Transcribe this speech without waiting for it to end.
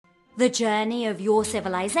The journey of your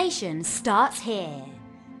civilization starts here.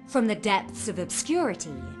 From the depths of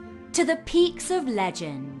obscurity to the peaks of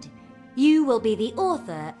legend, you will be the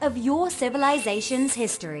author of your civilization's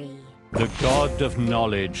history. The God of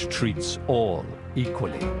Knowledge treats all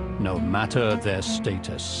equally, no matter their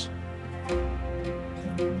status.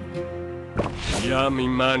 Iam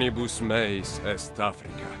immanibus meis est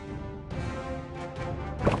Africa.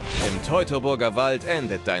 Im Teutoburger Wald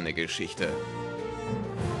endet deine Geschichte.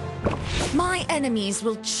 My enemies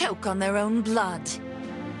will choke on their own blood.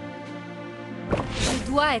 Je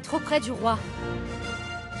dois être auprès du roi.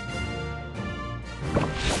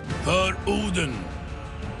 Her Odin.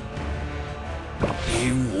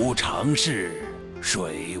 兵无常势，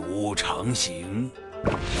水无常形。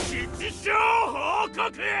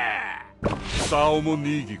 싸움은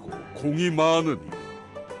이기고 공이 많으니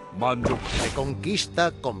만족. La conquista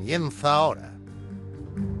comienza ahora.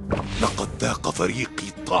 لقد ذاق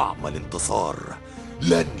فريقي طعم الانتصار.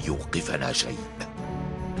 لن يوقفنا شيء.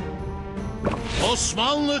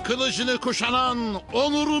 Osmanlı kılıcını kuşanan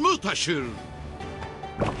onurunu taşır.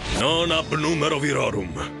 Non ab numero virorum,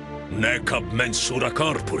 nec ab mensura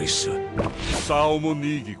corporis. 싸움은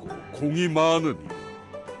이기고 공이 많으니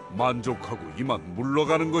만족하고 이만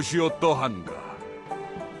물러가는 것이 어떠한가?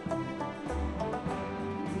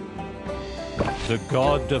 The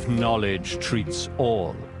God of Knowledge treats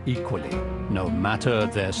all equally, no matter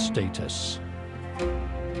their status.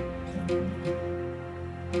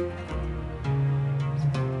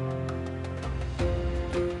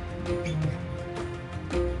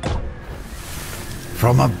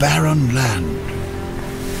 From a barren land,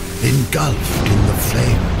 engulfed in the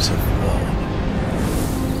flames of war,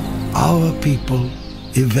 our people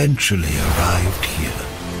eventually arrived here.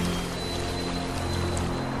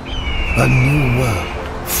 A new world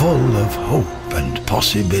full of hope and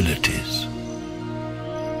possibilities.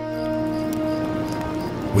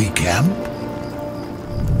 We camp,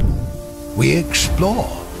 we explore,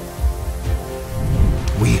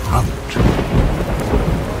 we hunt,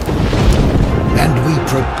 and we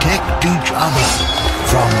protect each other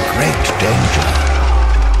from great danger.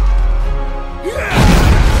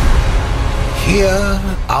 Here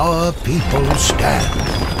our people stand,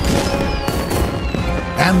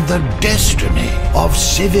 and the destiny of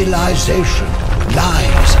civilization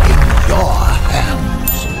lies in your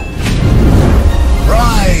hands.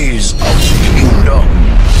 Rise of Kingdoms!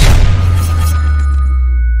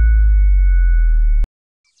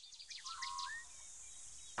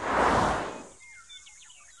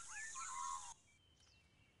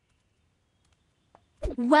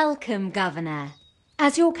 Welcome, Governor.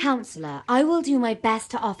 As your counselor, I will do my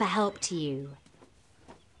best to offer help to you.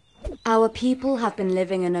 Our people have been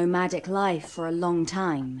living a nomadic life for a long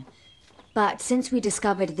time. But since we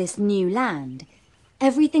discovered this new land,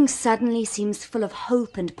 everything suddenly seems full of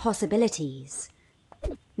hope and possibilities.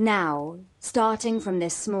 Now, starting from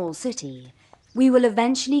this small city, we will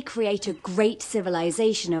eventually create a great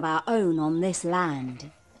civilization of our own on this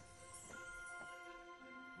land.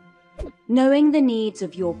 Knowing the needs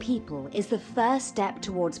of your people is the first step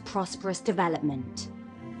towards prosperous development.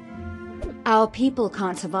 Our people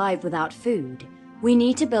can't survive without food. We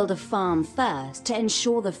need to build a farm first to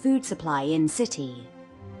ensure the food supply in city.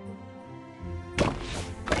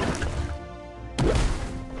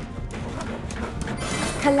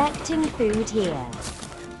 Collecting food here.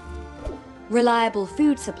 Reliable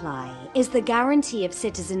food supply is the guarantee of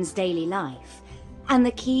citizens' daily life and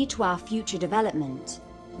the key to our future development.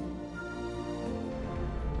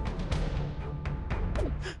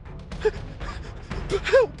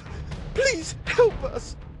 Help! Please, help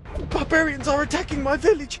us! Barbarians are attacking my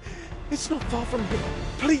village! It's not far from here.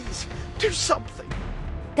 Please, do something!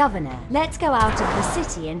 Governor, let's go out of the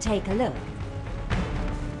city and take a look.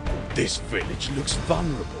 This village looks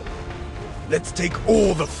vulnerable. Let's take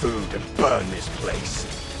all the food and burn this place.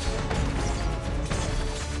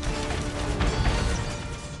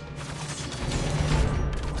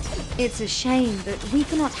 It's a shame, but we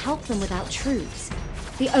cannot help them without troops.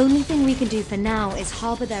 The only thing we can do for now is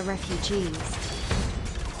harbor their refugees.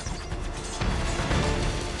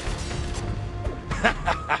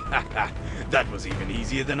 That was even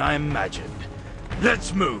easier than I imagined.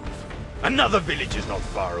 Let's move. Another village is not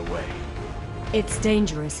far away. It's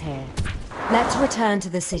dangerous here. Let's return to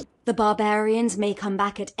the city. The barbarians may come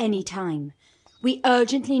back at any time. We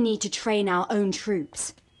urgently need to train our own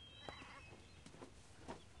troops.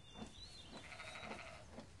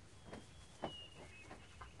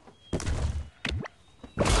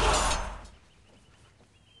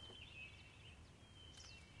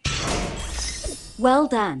 Well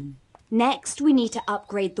done. Next, we need to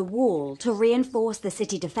upgrade the wall to reinforce the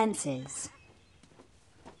city defenses.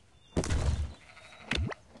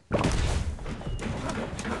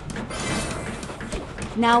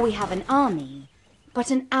 Now we have an army,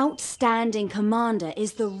 but an outstanding commander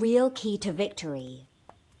is the real key to victory.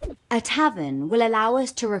 A tavern will allow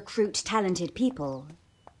us to recruit talented people.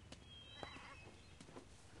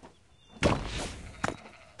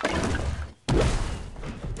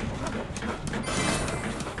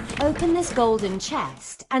 Open this golden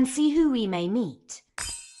chest and see who we may meet.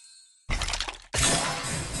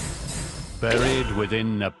 Buried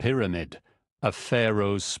within a pyramid, a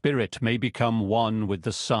pharaoh's spirit may become one with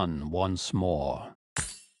the sun once more.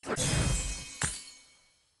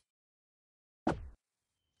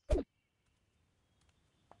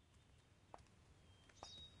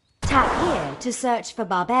 Tap here to search for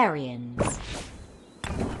barbarians.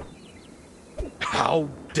 How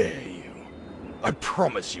dare you! I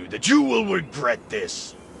promise you that you will regret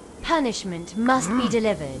this! Punishment must be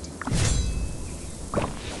delivered.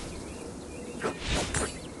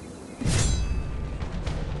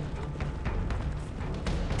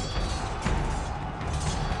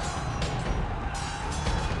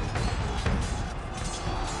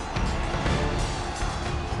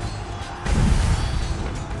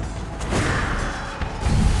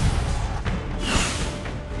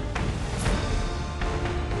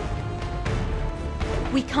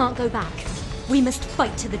 We can't go back. We must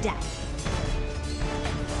fight to the death.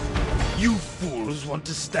 You fools want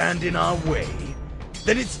to stand in our way?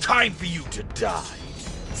 Then it's time for you to die.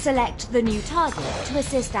 Select the new target to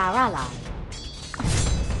assist our ally.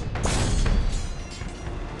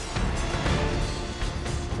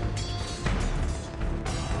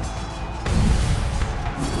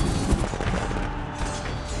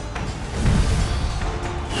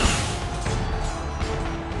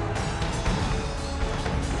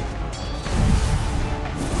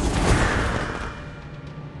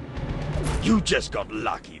 You just got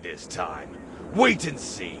lucky this time. Wait and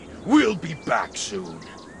see. We'll be back soon.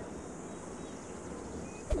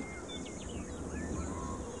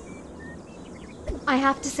 I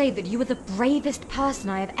have to say that you are the bravest person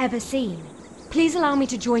I have ever seen. Please allow me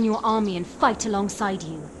to join your army and fight alongside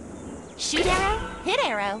you. Shoot arrow, hit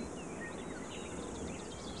arrow.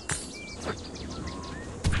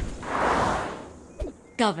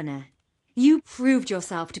 Governor, you proved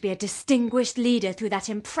yourself to be a distinguished leader through that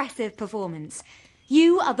impressive performance.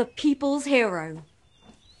 You are the people's hero.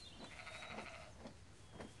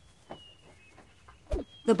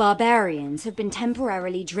 The barbarians have been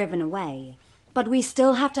temporarily driven away, but we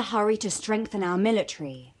still have to hurry to strengthen our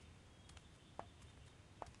military.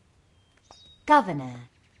 Governor,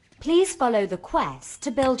 please follow the quest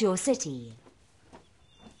to build your city.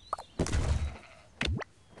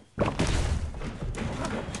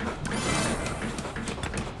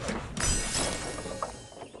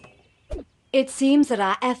 It seems that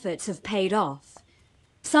our efforts have paid off.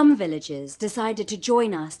 Some villagers decided to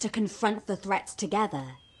join us to confront the threats together.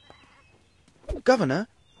 Governor,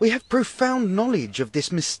 we have profound knowledge of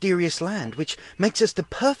this mysterious land, which makes us the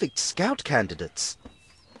perfect scout candidates.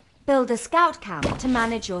 Build a scout camp to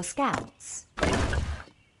manage your scouts.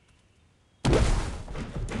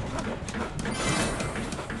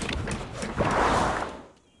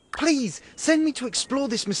 Please, send me to explore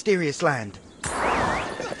this mysterious land.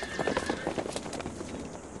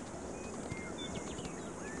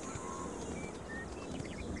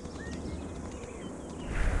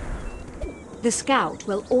 The scout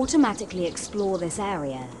will automatically explore this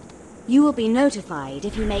area. You will be notified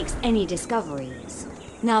if he makes any discoveries.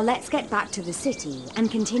 Now let's get back to the city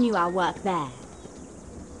and continue our work there.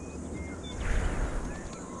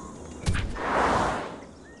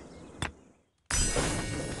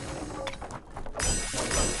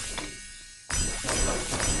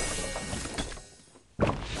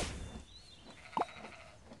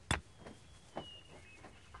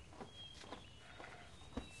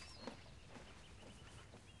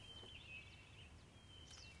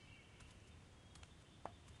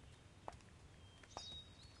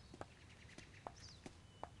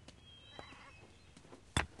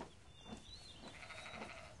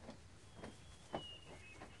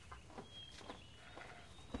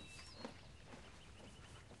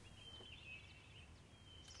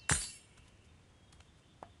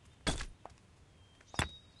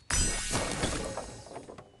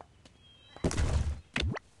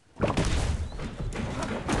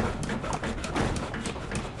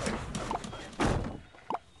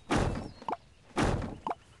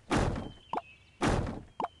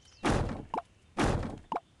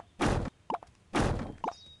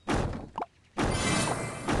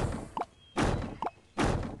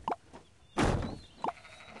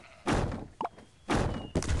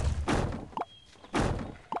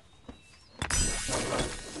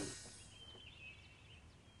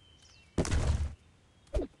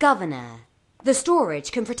 Governor. The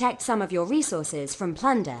storage can protect some of your resources from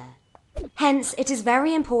plunder. Hence, it is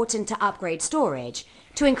very important to upgrade storage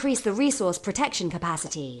to increase the resource protection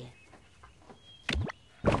capacity.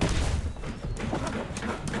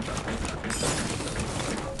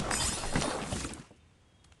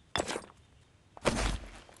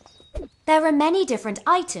 There are many different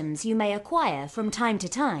items you may acquire from time to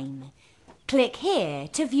time. Click here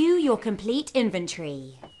to view your complete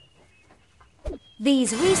inventory.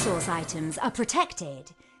 These resource items are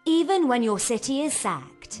protected even when your city is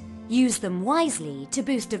sacked. Use them wisely to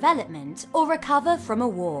boost development or recover from a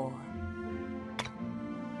war.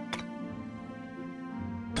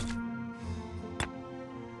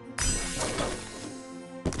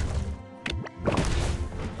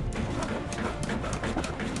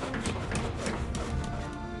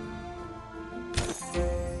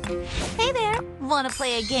 Hey there, wanna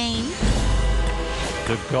play a game?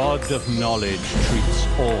 The god of knowledge treats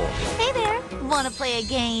all. Hey there, wanna play a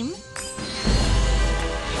game?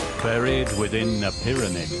 Buried within a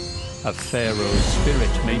pyramid, a pharaoh's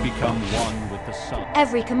spirit may become one with the sun.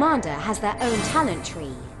 Every commander has their own talent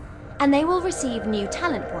tree, and they will receive new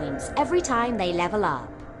talent points every time they level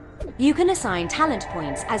up. You can assign talent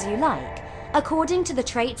points as you like, according to the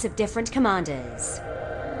traits of different commanders.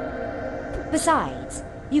 Besides,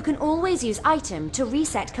 you can always use item to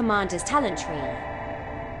reset commander's talent tree.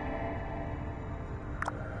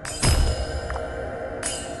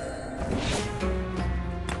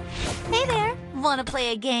 Hey there, wanna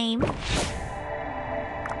play a game?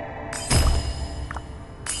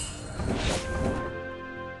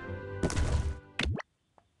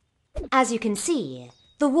 As you can see,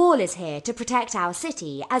 the wall is here to protect our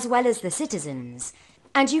city as well as the citizens,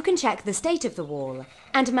 and you can check the state of the wall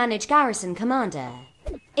and manage garrison commander.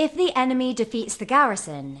 If the enemy defeats the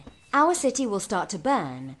garrison, our city will start to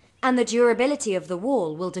burn, and the durability of the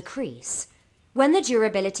wall will decrease. When the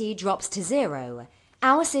durability drops to 0,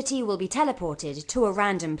 our city will be teleported to a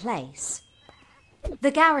random place. The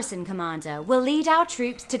garrison commander will lead our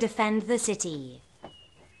troops to defend the city.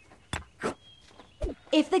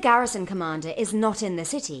 If the garrison commander is not in the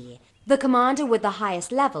city, the commander with the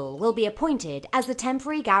highest level will be appointed as the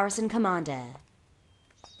temporary garrison commander.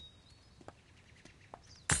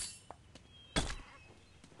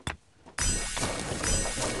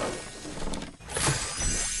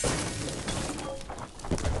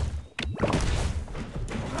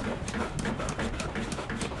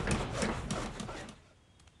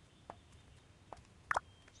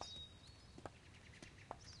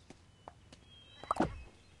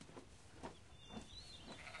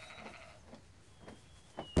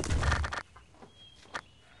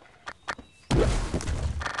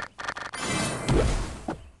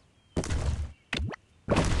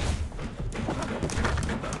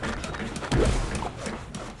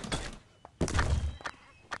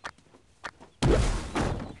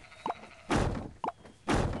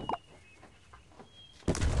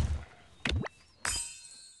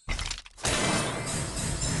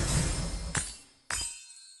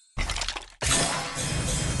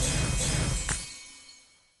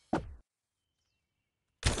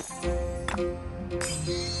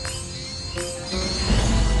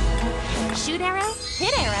 Shoot arrow,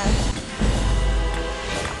 hit arrow.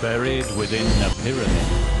 Buried within a pyramid,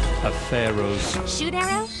 a pharaoh's... Shoot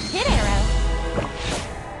arrow, hit arrow.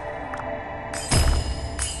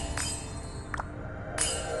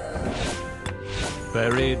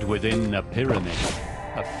 Buried within a pyramid,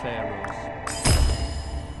 a pharaoh's...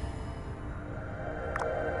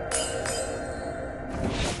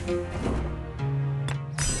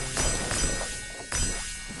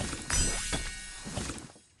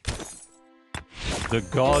 The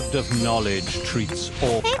god of knowledge treats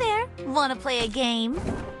all... Hey there, wanna play a game?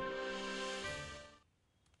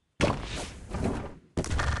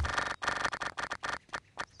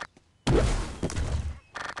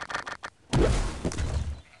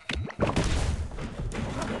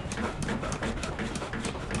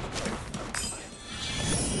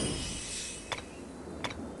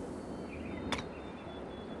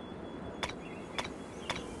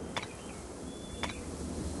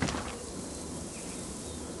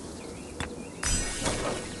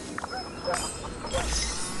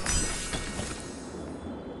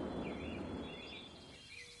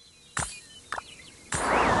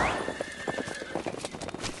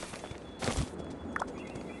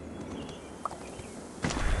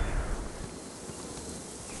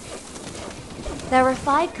 There are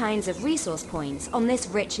 5 kinds of resource points on this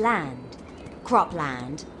rich land: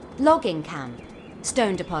 cropland, logging camp,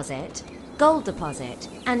 stone deposit, gold deposit,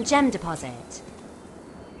 and gem deposit.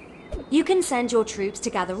 You can send your troops to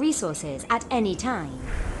gather resources at any time.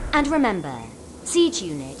 And remember, siege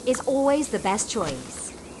unit is always the best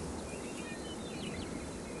choice.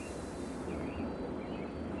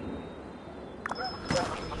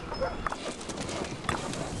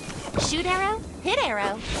 Shoot arrow, hit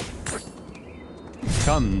arrow.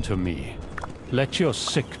 Come to me. Let your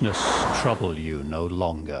sickness trouble you no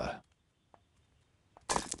longer.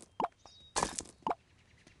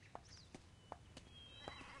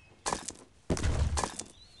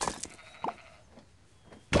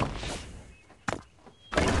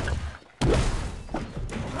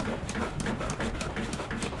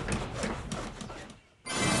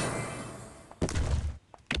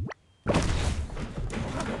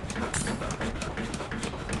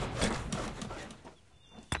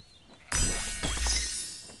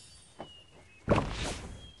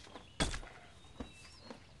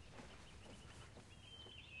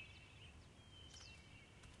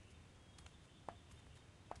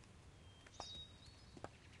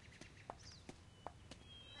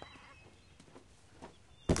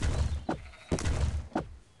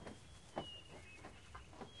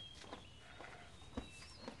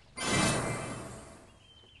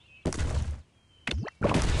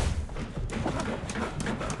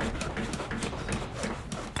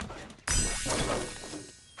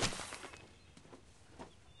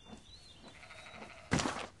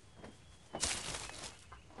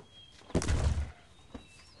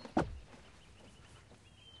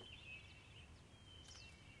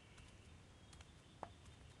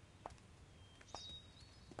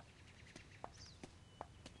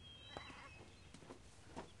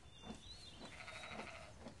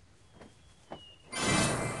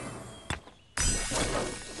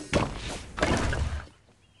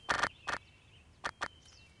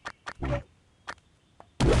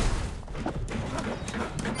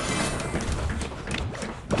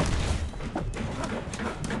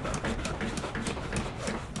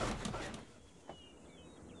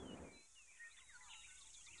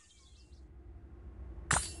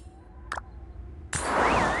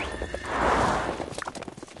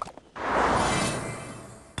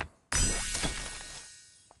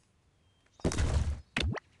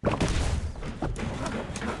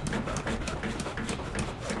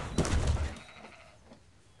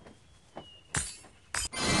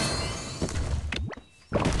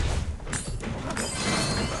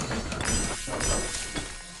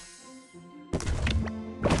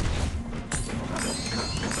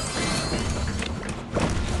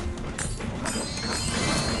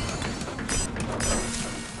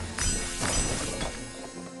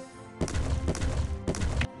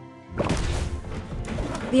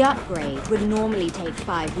 The upgrade would normally take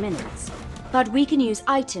 5 minutes, but we can use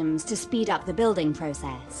items to speed up the building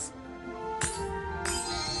process.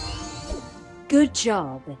 Good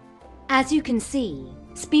job! As you can see,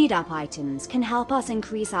 speed up items can help us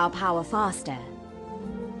increase our power faster.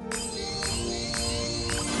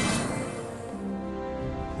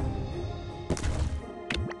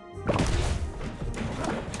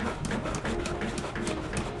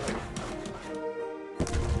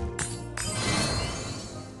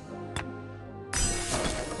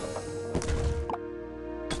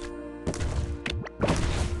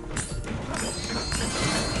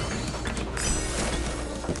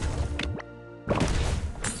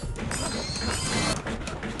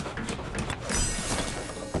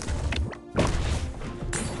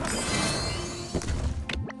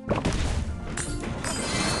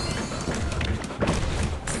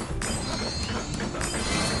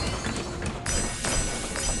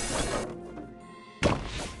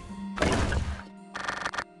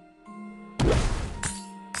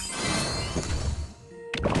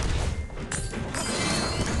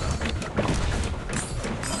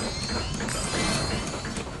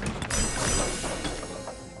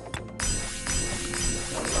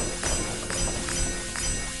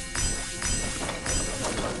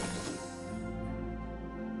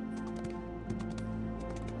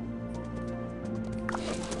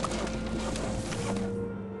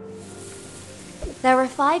 There are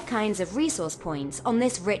 5 kinds of resource points on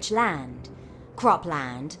this rich land.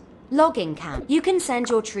 Cropland, logging camp. You can send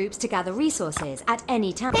your troops to gather resources at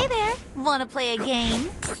any time. Hey there, wanna play a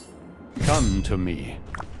game? Come to me.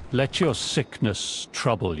 Let your sickness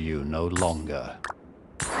trouble you no longer.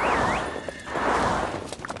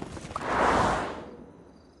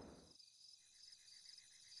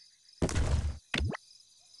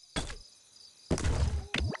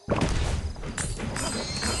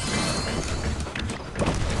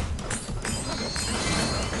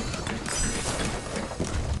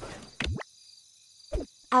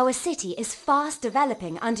 Our city is fast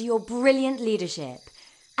developing under your brilliant leadership.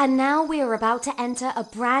 And now we are about to enter a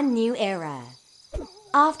brand new era.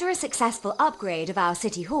 After a successful upgrade of our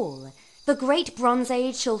city hall, the Great Bronze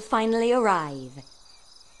Age shall finally arrive.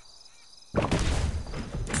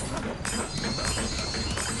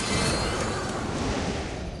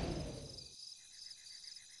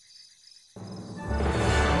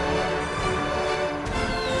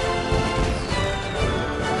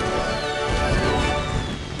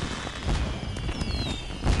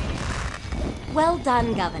 Well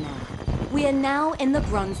done, Governor. We are now in the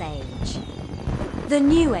Bronze Age. The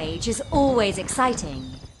New Age is always exciting.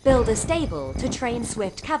 Build a stable to train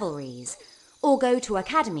swift cavalries, or go to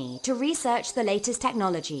academy to research the latest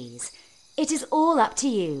technologies. It is all up to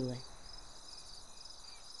you.